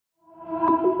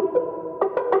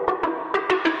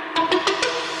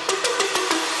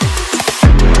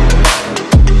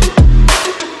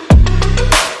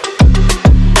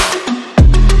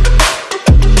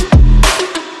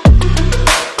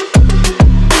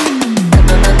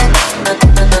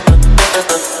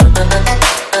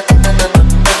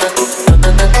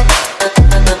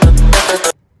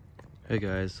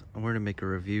guys, I'm going to make a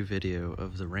review video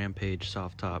of the Rampage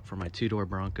soft top for my two-door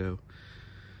Bronco.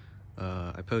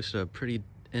 I posted a pretty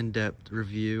in-depth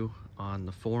review on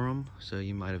the forum, so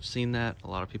you might have seen that. A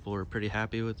lot of people were pretty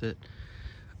happy with it.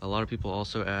 A lot of people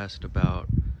also asked about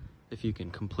if you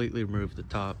can completely remove the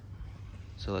top,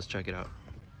 so let's check it out.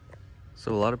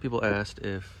 So a lot of people asked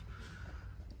if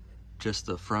just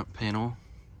the front panel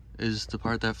is the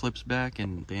part that flips back,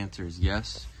 and the answer is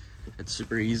yes. It's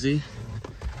super easy.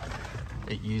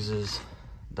 It uses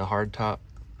the hard top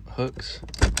hooks.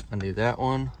 Undo that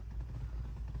one,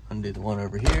 undo the one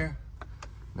over here.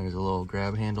 There's a little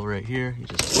grab handle right here. You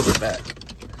just flip it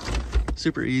back.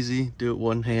 Super easy. Do it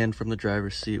one hand from the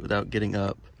driver's seat without getting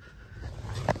up.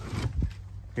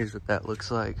 Here's what that looks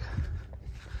like.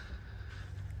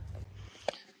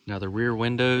 Now the rear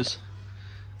windows,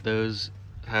 those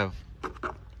have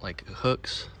like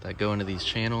hooks that go into these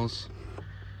channels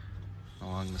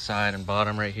along the side and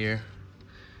bottom right here.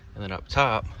 And then up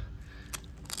top,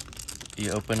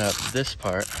 you open up this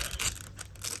part.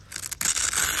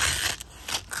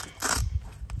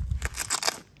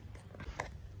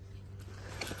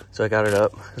 So I got it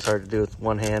up. It's hard to do with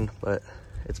one hand, but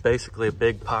it's basically a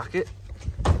big pocket.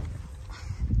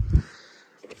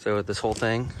 So this whole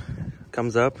thing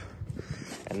comes up,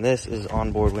 and this is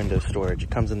onboard window storage. It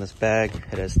comes in this bag.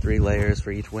 It has 3 layers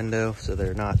for each window, so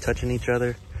they're not touching each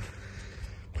other.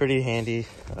 Pretty handy.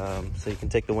 So you can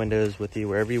take the windows with you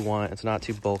wherever you want. It's not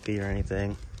too bulky or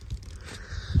anything.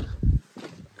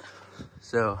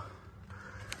 So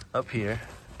up here,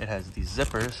 it has these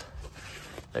zippers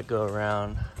that go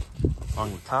around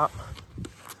on the top,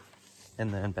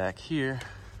 and then back here,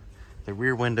 the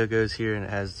rear window goes here, and it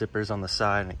has zippers on the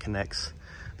side, and it connects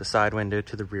the side window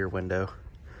to the rear window.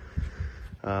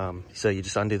 So you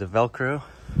just undo the Velcro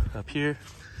up here,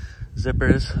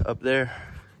 zippers up there,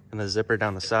 and the zipper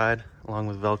down the side along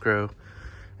with Velcro,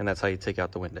 and that's how you take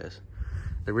out the windows.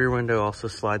 The rear window also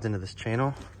slides into this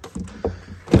channel,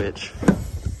 which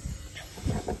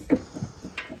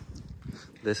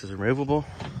this is removable,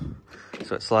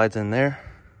 so it slides in there,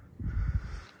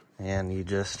 and you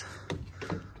just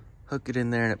hook it in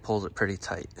there, and it pulls it pretty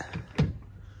tight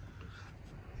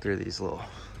through these little,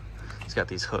 it's got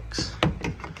these hooks.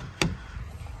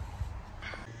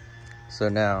 So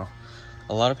now,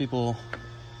 a lot of people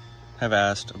have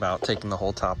asked about taking the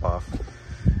whole top off,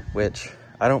 which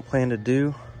I don't plan to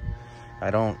do. I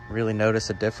don't really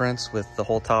notice a difference with the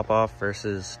whole top off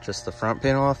versus just the front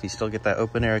panel off. You still get that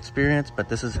open air experience, but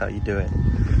this is how you do it.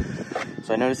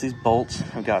 So I noticed these bolts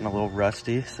have gotten a little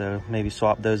rusty, so maybe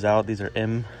swap those out. These are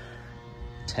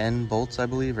M10 bolts, I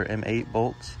believe, or M8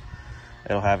 bolts.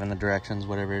 It'll have in the directions,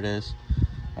 whatever it is.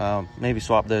 Maybe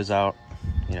swap those out,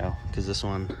 you know, because this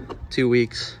one, 2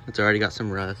 weeks, it's already got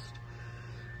some rust.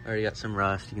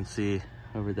 You can see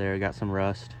over there, I got some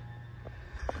rust.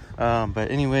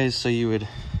 But anyways, so you would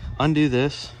undo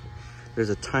this. There's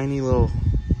a tiny little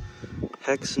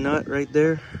hex nut right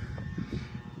there,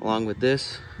 along with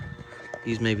this.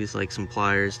 Use maybe it's like some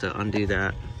pliers to undo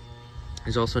that.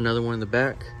 There's also another one in the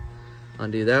back.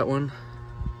 Undo that one.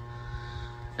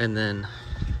 And then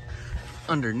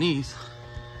underneath,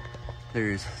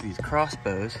 there's these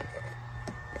crossbows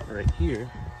right here.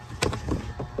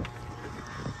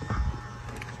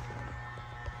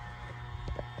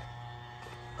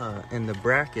 And the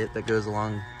bracket that goes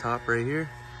along top right here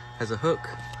has a hook.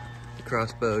 The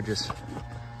crossbow just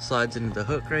slides into the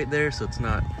hook right there, so it's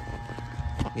not,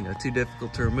 you know, too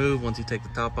difficult to remove. Once you take the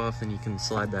top off, then you can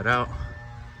slide that out.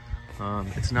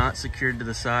 It's not secured to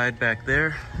the side back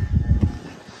there,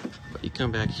 but you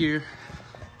come back here,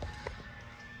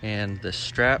 and the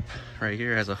strap right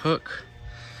here has a hook.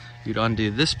 You'd undo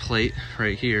this plate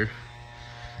right here.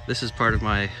 This is part of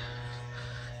my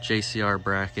JCR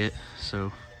bracket,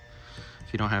 so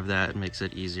if you don't have that, it makes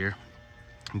it easier.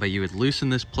 But you would loosen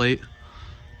this plate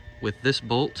with this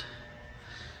bolt,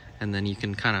 and then you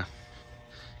can kind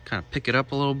of pick it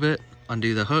up a little bit,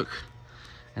 undo the hook,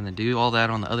 and then do all that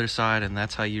on the other side, and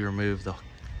that's how you remove the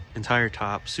entire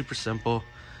top. Super simple.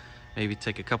 Maybe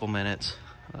take a couple minutes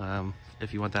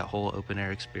if you want that whole open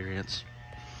air experience.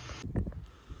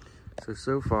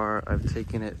 So far I've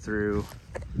taken it through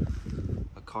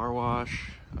a car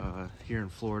wash. Here in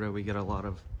Florida, we get a lot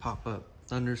of pop-up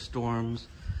thunderstorms.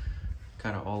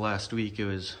 Kind of all last week, it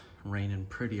was raining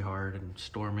pretty hard and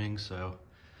storming, so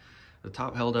the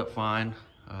top held up fine.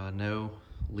 No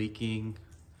leaking.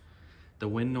 The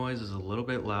wind noise is a little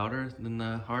bit louder than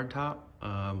the hard top,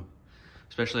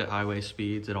 especially at highway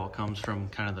speeds. It all comes from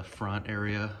kind of the front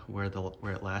area where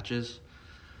it latches.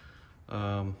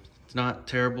 It's not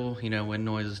terrible, you know, wind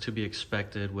noise is to be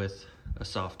expected with a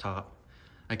soft top.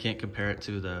 I can't compare it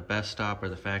to the Best Stop or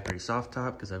the factory soft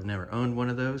top because I've never owned one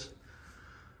of those.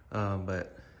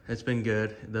 But it's been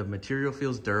good. The material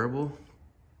feels durable.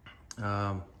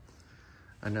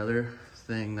 Another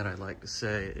thing that I'd like to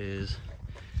say is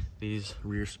these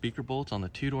rear speaker bolts on the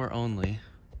 2-door only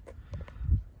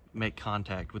make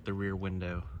contact with the rear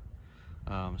window.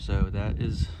 So that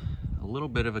is a little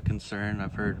bit of a concern.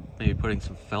 I've heard maybe putting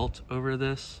some felt over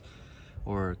this,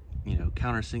 or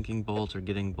countersinking bolts, or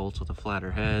getting bolts with a flatter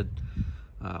head.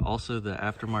 Also the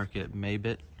aftermarket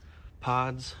Maybit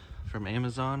pods from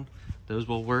Amazon, those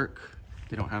will work.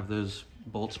 They don't have those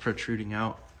bolts protruding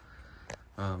out,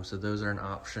 so those are an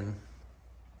option.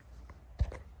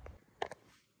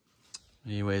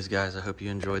 Anyways, guys, I hope you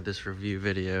enjoyed this review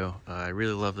video. I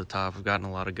really love the top. I've gotten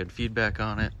a lot of good feedback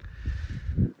on it.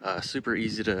 Super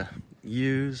easy to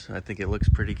use. I think it looks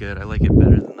pretty good. I like it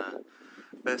better than the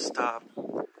Best Stop,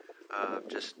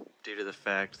 just due to the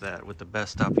fact that with the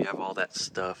Best Stop you have all that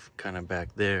stuff kind of back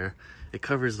there. It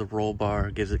covers the roll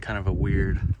bar, gives it kind of a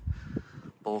weird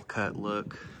bowl cut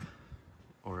look,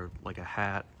 or like a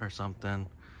hat or something.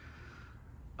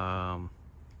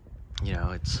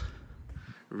 It's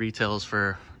retails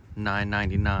for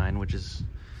 $9.99, which is,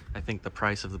 I think, the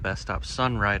price of the Best Stop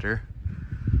Sunrider.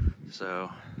 So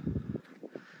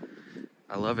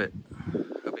I love it.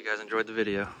 Hope you guys enjoyed the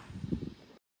video.